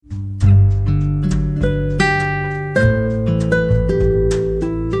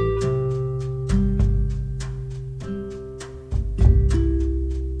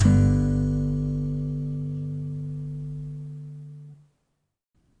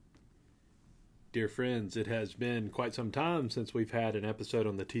Dear friends, it has been quite some time since we've had an episode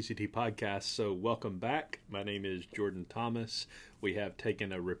on the TCT podcast, so welcome back. My name is Jordan Thomas. We have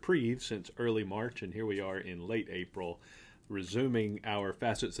taken a reprieve since early March, and here we are in late April, resuming our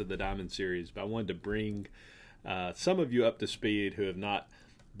Facets of the Diamond series. But I wanted to bring some of you up to speed who have not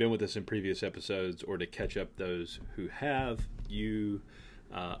been with us in previous episodes, or to catch up those who have. You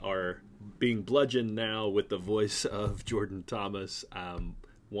are being bludgeoned now with the voice of Jordan Thomas.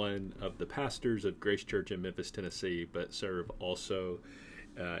 One of the pastors of Grace Church in Memphis, Tennessee, but serve also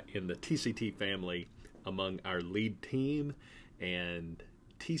in the TCT family among our lead team. And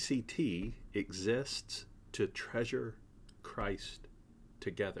TCT exists to treasure Christ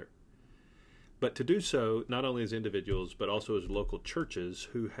together. But to do so, not only as individuals, but also as local churches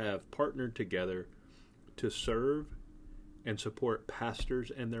who have partnered together to serve and support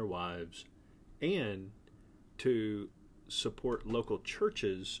pastors and their wives, and to support local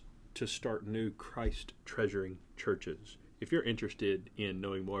churches to start new Christ treasuring churches. If you're interested in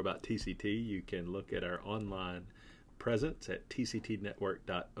knowing more about TCT, you can look at our online presence at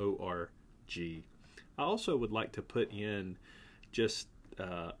tctnetwork.org. I also would like to put in just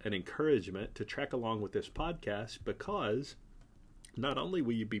an encouragement to track along with this podcast, because not only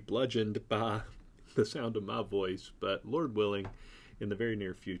will you be bludgeoned by the sound of my voice, but Lord willing, in the very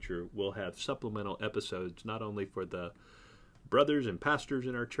near future, we'll have supplemental episodes, not only for the brothers and pastors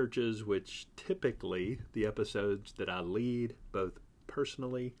in our churches, which typically the episodes that I lead, both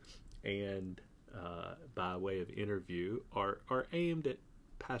personally and by way of interview, are aimed at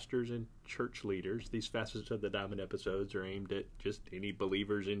pastors and church leaders. These Facets of the Diamond episodes are aimed at just any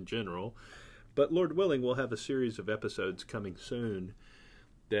believers in general. But Lord willing, we'll have a series of episodes coming soon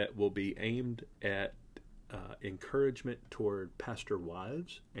that will be aimed at encouragement toward pastor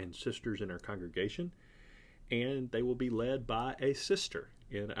wives and sisters in our congregation. And they will be led by a sister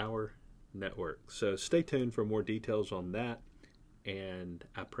in our network. So stay tuned for more details on that. And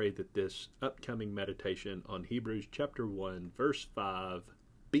I pray that this upcoming meditation on Hebrews chapter 1, verse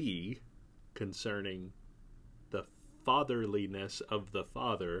 5b, concerning the fatherliness of the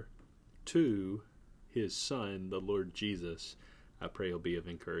Father to his Son, the Lord Jesus, I pray will be of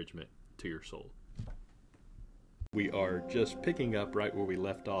encouragement to your soul. We are just picking up right where we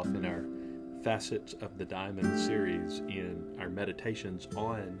left off in our Facets of the Diamond series, in our meditations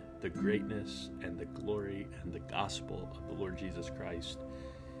on the greatness and the glory and the gospel of the Lord Jesus Christ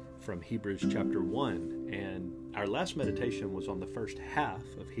from Hebrews chapter 1. And our last meditation was on the first half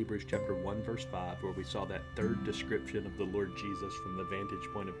of Hebrews chapter 1 verse 5, where we saw that third description of the Lord Jesus from the vantage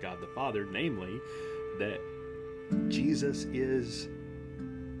point of God the Father, namely that Jesus is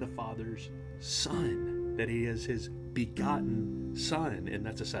the Father's Son, that he is his begotten Son. And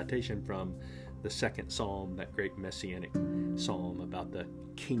that's a citation from the second psalm, that great messianic psalm about the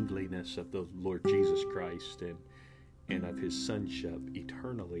kingliness of the Lord Jesus Christ and of his sonship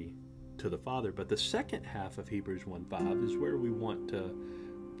eternally to the Father. But the second half of Hebrews 1:5 is where we want to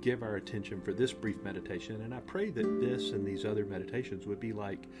give our attention for this brief meditation. And I pray that this and these other meditations would be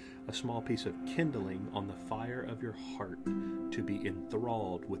like a small piece of kindling on the fire of your heart, to be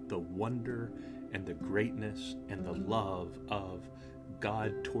enthralled with the wonder and the greatness and the love of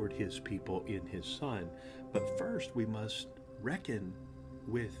God toward his people in his Son. But first we must reckon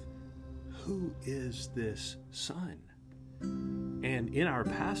with who is this Son. And in our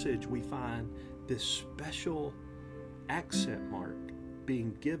passage we find this special accent mark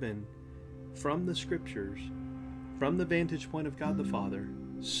being given from the Scriptures, from the vantage point of God the Father,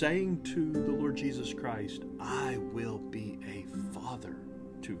 saying to the Lord Jesus Christ, I will be a father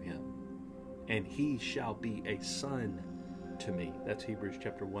to him, and he shall be a son to me. That's Hebrews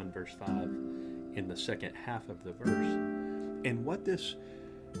chapter 1 verse 5 in the second half of the verse. And what this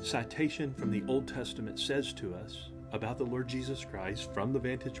citation from the Old Testament says to us about the Lord Jesus Christ from the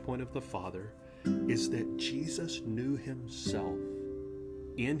vantage point of the Father is that Jesus knew himself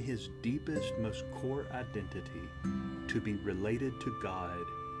in his deepest, most core identity to be related to God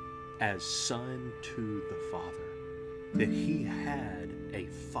as Son to the Father. That he had a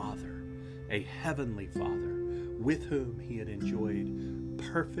Father, a heavenly Father, with whom he had enjoyed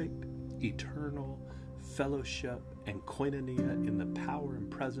perfect, eternal fellowship and koinonia in the power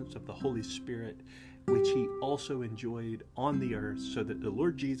and presence of the Holy Spirit, which he also enjoyed on the earth, so that the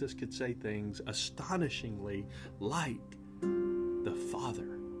Lord Jesus could say things astonishingly like, the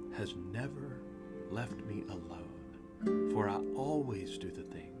Father has never left me alone, for I always do the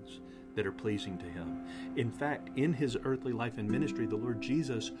things that are pleasing to him. In fact, in his earthly life and ministry, the Lord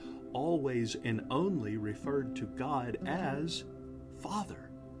Jesus always and only referred to God as Father,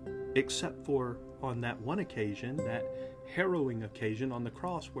 except for on that one occasion that harrowing occasion on the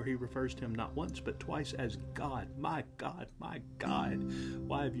cross where he refers to him not once but twice as God, my God,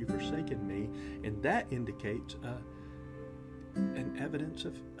 why have you forsaken me? And that indicates an evidence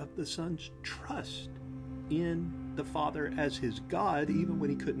of the Son's trust in the Father as his God, even when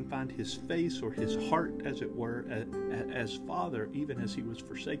he couldn't find his face or his heart, as it were, as Father, even as he was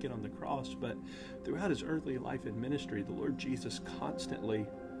forsaken on the cross. But throughout his earthly life and ministry, the Lord Jesus constantly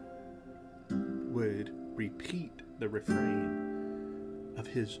would repeat the refrain of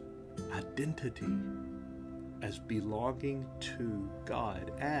his identity as belonging to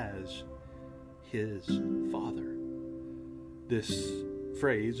God as his Father. This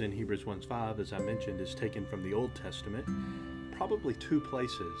phrase in Hebrews 1:5, as I mentioned, is taken from the Old Testament, probably two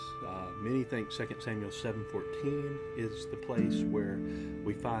places. Many think 2 Samuel 7:14 is the place where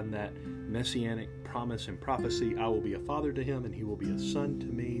we find that messianic promise and prophecy, I will be a father to him and he will be a son to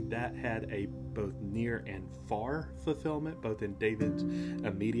me. That had a both near and far fulfillment, both in David's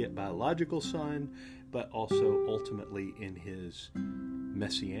immediate biological son, but also ultimately in his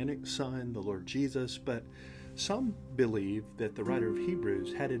messianic son, the Lord Jesus. But some believe that the writer of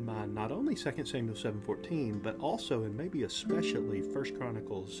Hebrews had in mind not only 2 Samuel 7:14, but also and maybe especially 1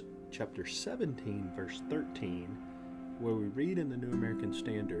 Chronicles chapter 17, verse 13, where we read in the New American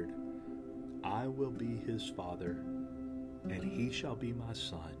Standard, I will be his father, and he shall be my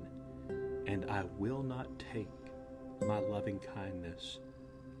son, and I will not take my loving kindness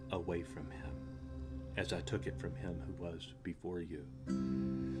away from him, as I took it from him who was before you.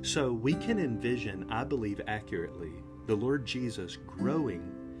 So we can envision, I believe accurately, the Lord Jesus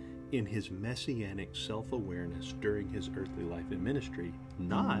growing in his messianic self-awareness during his earthly life and ministry.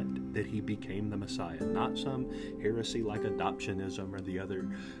 Not that he became the Messiah, not some heresy like adoptionism or the other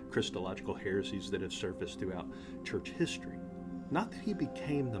Christological heresies that have surfaced throughout church history. Not that he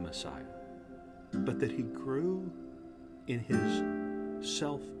became the Messiah, but that he grew in his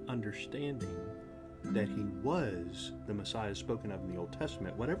self-understanding that he was the Messiah spoken of in the Old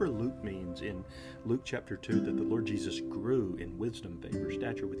Testament. Whatever Luke means in Luke chapter 2, that the Lord Jesus grew in wisdom, favor,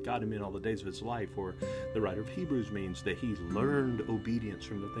 stature with God and men all the days of his life, or the writer of Hebrews means that he learned obedience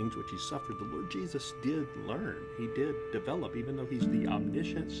from the things which he suffered. The Lord Jesus did learn. He did develop, even though he's the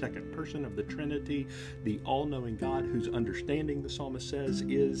omniscient second person of the Trinity, the all-knowing God whose understanding, the psalmist says,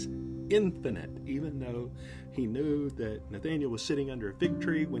 is infinite, even though he knew that Nathanael was sitting under a fig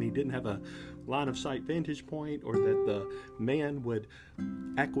tree when he didn't have a line of sight vantage point, or that the man would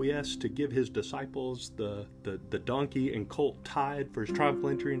acquiesce to give his disciples the donkey and colt tied for his triumphal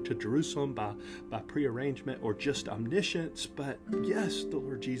entry into Jerusalem by prearrangement, or just omniscience. But yes, the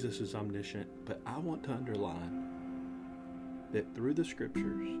Lord Jesus is omniscient, but I want to underline that through the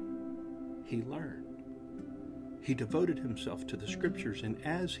scriptures he learned. He devoted himself to the scriptures, and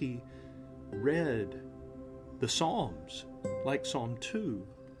as he read the Psalms, like Psalm 2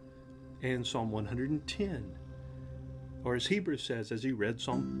 and Psalm 110, or as Hebrews says, as he read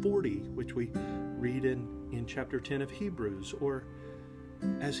Psalm 40, which we read in chapter 10 of Hebrews, or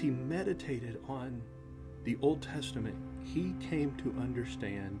as he meditated on the Old Testament, he came to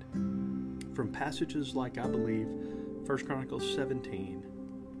understand from passages like, I believe, 1 Chronicles 17,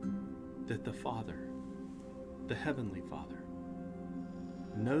 that the Father, the Heavenly Father,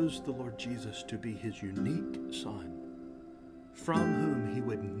 knows the Lord Jesus to be his unique Son, from whom he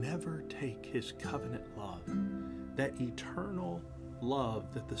would never take his covenant love, that eternal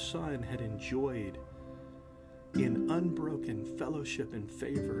love that the Son had enjoyed in unbroken fellowship and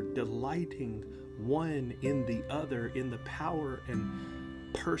favor, delighting one in the other, in the power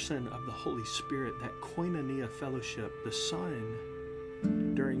and person of the Holy Spirit, that koinonia fellowship. The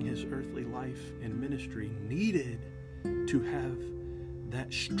Son, during his earthly life and ministry, needed to have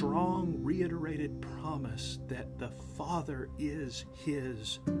that strong reiterated promise that the Father is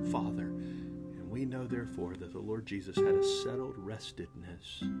his Father. And we know therefore that the Lord Jesus had a settled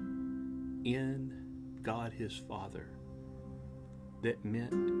restedness in God his Father that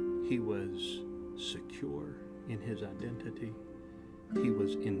meant he was secure in his identity, he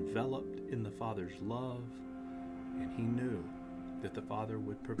was enveloped in the Father's love, and he knew that the Father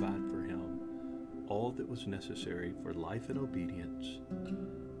would provide for him all that was necessary for life and obedience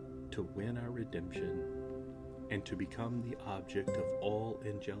to win our redemption and to become the object of all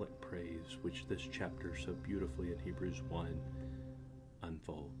angelic praise, which this chapter so beautifully in Hebrews 1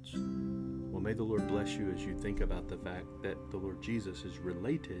 unfolds. Well, may the Lord bless you as you think about the fact that the Lord Jesus is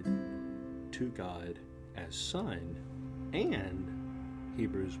related to God as Son, and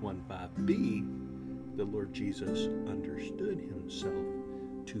Hebrews 1:5b, the Lord Jesus understood himself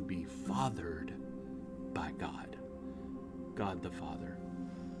to be fathered by God, God the Father,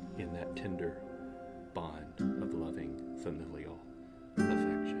 in that tender bond of loving familial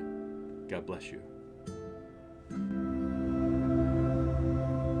affection. God bless you.